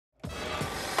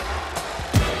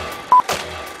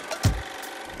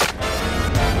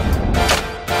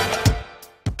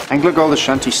Anglo Gold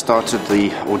Ashanti started the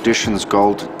Auditions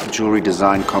Gold Jewelry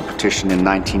Design Competition in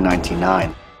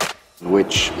 1999,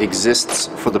 which exists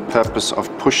for the purpose of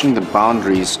pushing the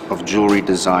boundaries of jewelry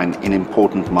design in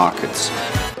important markets.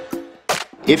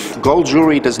 If gold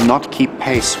jewelry does not keep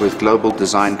pace with global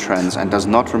design trends and does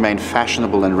not remain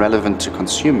fashionable and relevant to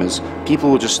consumers,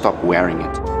 people will just stop wearing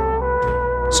it.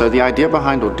 So the idea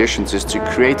behind Auditions is to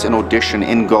create an audition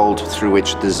in gold through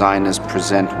which designers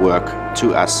present work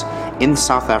to us in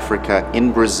South Africa,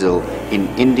 in Brazil, in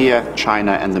India,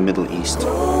 China and the Middle East.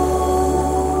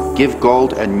 Give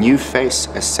gold a new face,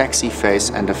 a sexy face,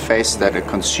 and a face that a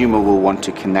consumer will want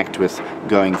to connect with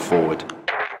going forward.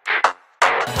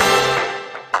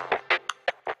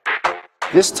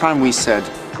 This time we said,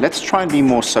 let's try and be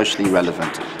more socially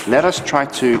relevant. Let us try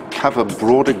to cover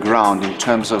broader ground in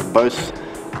terms of both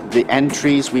the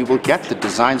entries we will get, the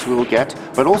designs we will get,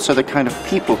 but also the kind of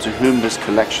people to whom this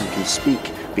collection can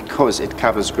speak, because it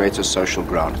covers greater social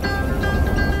ground.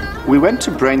 We went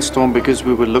to brainstorm because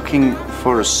we were looking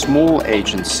for a small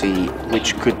agency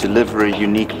which could deliver a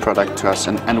unique product to us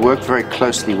and work very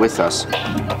closely with us.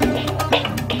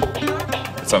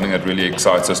 It's something that really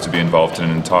excites us to be involved in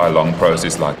an entire long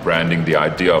process like branding the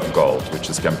idea of gold, which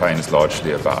this campaign is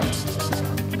largely about.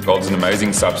 Gold's an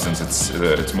amazing substance.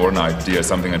 It's more an idea,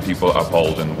 something that people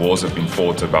uphold, and wars have been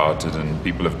fought about it, and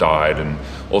people have died, and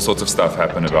all sorts of stuff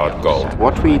happen about gold.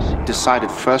 What we decided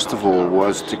first of all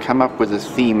was to come up with a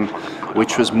theme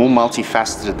which was more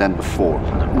multifaceted than before.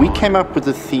 We came up with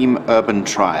the theme urban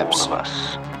tribes.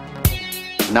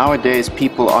 Nowadays,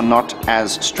 people are not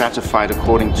as stratified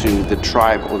according to the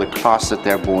tribe or the class that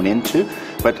they're born into,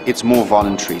 but it's more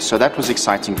voluntary. So that was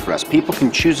exciting for us. People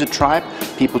can choose a tribe,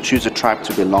 people choose a tribe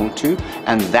to belong to,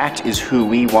 and that is who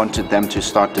we wanted them to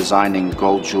start designing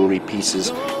gold jewelry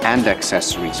pieces and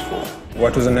accessories for.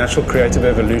 What was a natural creative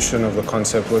evolution of the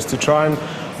concept was to try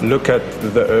and look at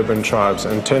the urban tribes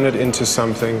and turn it into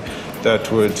something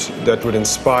that would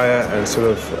inspire and sort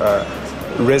of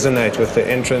resonate with the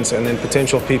entrants and then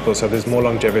potential people, so there's more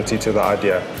longevity to the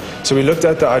idea. So we looked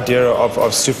at the idea of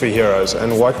superheroes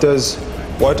and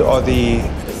what are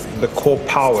the core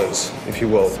powers, if you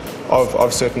will,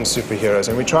 of certain superheroes.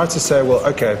 And we tried to say, well,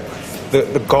 okay,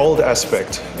 the gold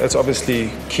aspect, that's obviously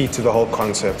key to the whole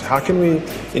concept. How can we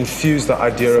infuse the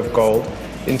idea of gold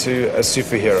into a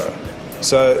superhero?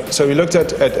 So we looked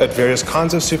at various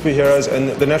kinds of superheroes, and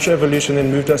the natural evolution then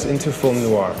moved us into film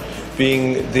noir,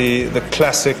 being the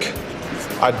classic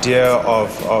idea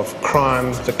of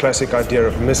crime, the classic idea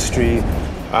of mystery,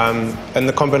 and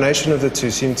the combination of the two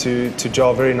seemed to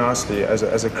gel very nicely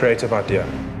as a creative idea.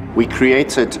 We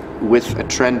created, with a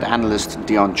trend analyst,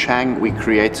 Dion Chang, we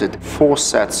created 4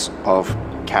 sets of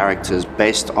characters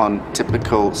based on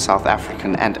typical South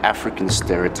African and African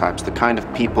stereotypes, the kind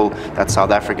of people that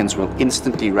South Africans will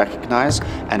instantly recognize,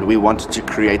 and we wanted to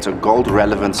create a gold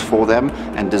relevance for them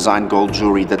and design gold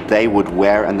jewelry that they would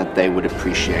wear and that they would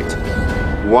appreciate.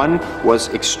 One was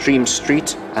Extreme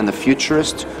Street and the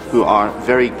Futurist, who are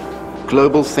very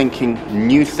global thinking,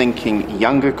 new thinking,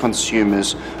 younger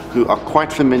consumers who are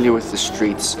quite familiar with the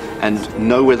streets and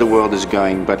know where the world is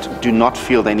going, but do not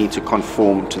feel they need to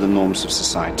conform to the norms of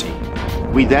society.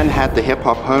 We then had the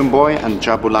hip-hop homeboy and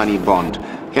Jabulani Bond.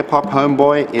 Hip-hop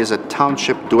homeboy is a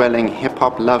township-dwelling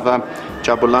hip-hop lover.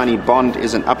 Jabulani Bond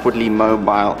is an upwardly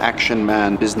mobile action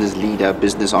man, business leader,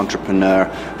 business entrepreneur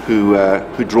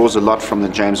who draws a lot from the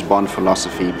James Bond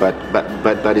philosophy,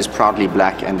 but is proudly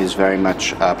black and is very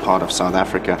much part of South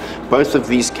Africa. Both of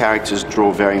these characters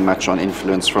draw very much on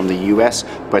influence from the US,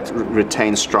 but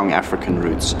retain strong African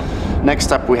roots.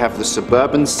 Next up, we have the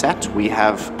suburban set. We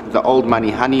have the Old Money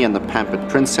Honey and the Pampered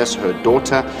Princess, her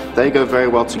daughter. They go very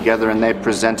well together and they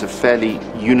present a fairly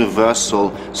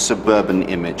universal suburban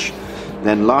image.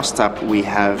 Then last up we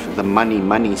have the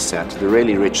Money set, the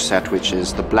really rich set, which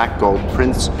is the Black Gold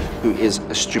Prince, who is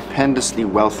a stupendously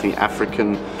wealthy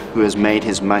African who has made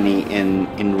his money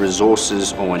in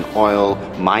resources or in oil,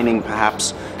 mining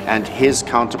perhaps, and his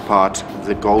counterpart,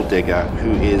 the Gold Digger,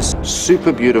 who is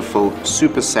super beautiful,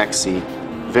 super sexy,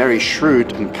 very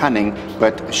shrewd and cunning,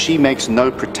 but she makes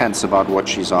no pretense about what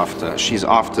she's after. She's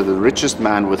after the richest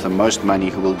man with the most money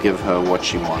who will give her what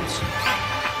she wants.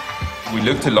 We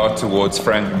looked a lot towards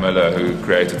Frank Miller, who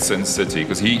created Sin City,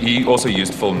 because he also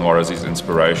used film noir as his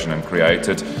inspiration and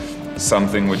created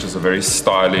something which is a very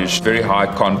stylish, very high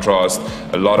contrast,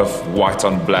 a lot of white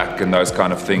on black and those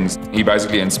kind of things. He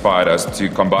basically inspired us to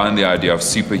combine the idea of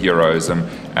superheroism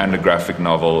and a graphic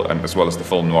novel, and as well as the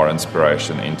film noir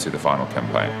inspiration, into the final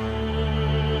campaign.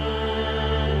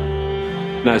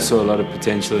 I saw a lot of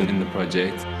potential in the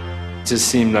project. It just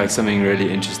seemed like something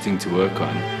really interesting to work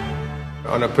on.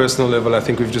 On a personal level, I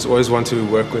think we've just always wanted to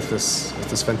work with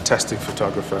this fantastic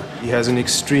photographer. He has an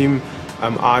extreme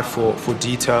eye for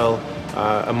detail,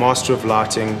 a master of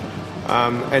lighting,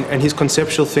 and his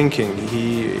conceptual thinking.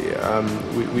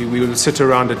 We would sit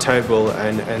around a table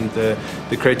and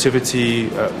the creativity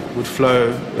would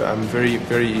flow very,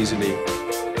 very easily.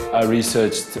 I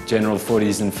researched general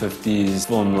 40s and 50s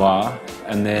film noir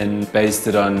and then based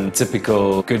it on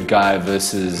typical good guy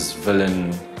versus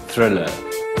villain thriller.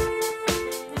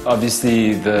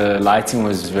 Obviously the lighting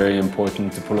was very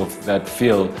important to pull off that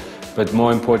feel, but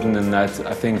more important than that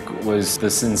I think was the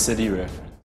Sin City reference.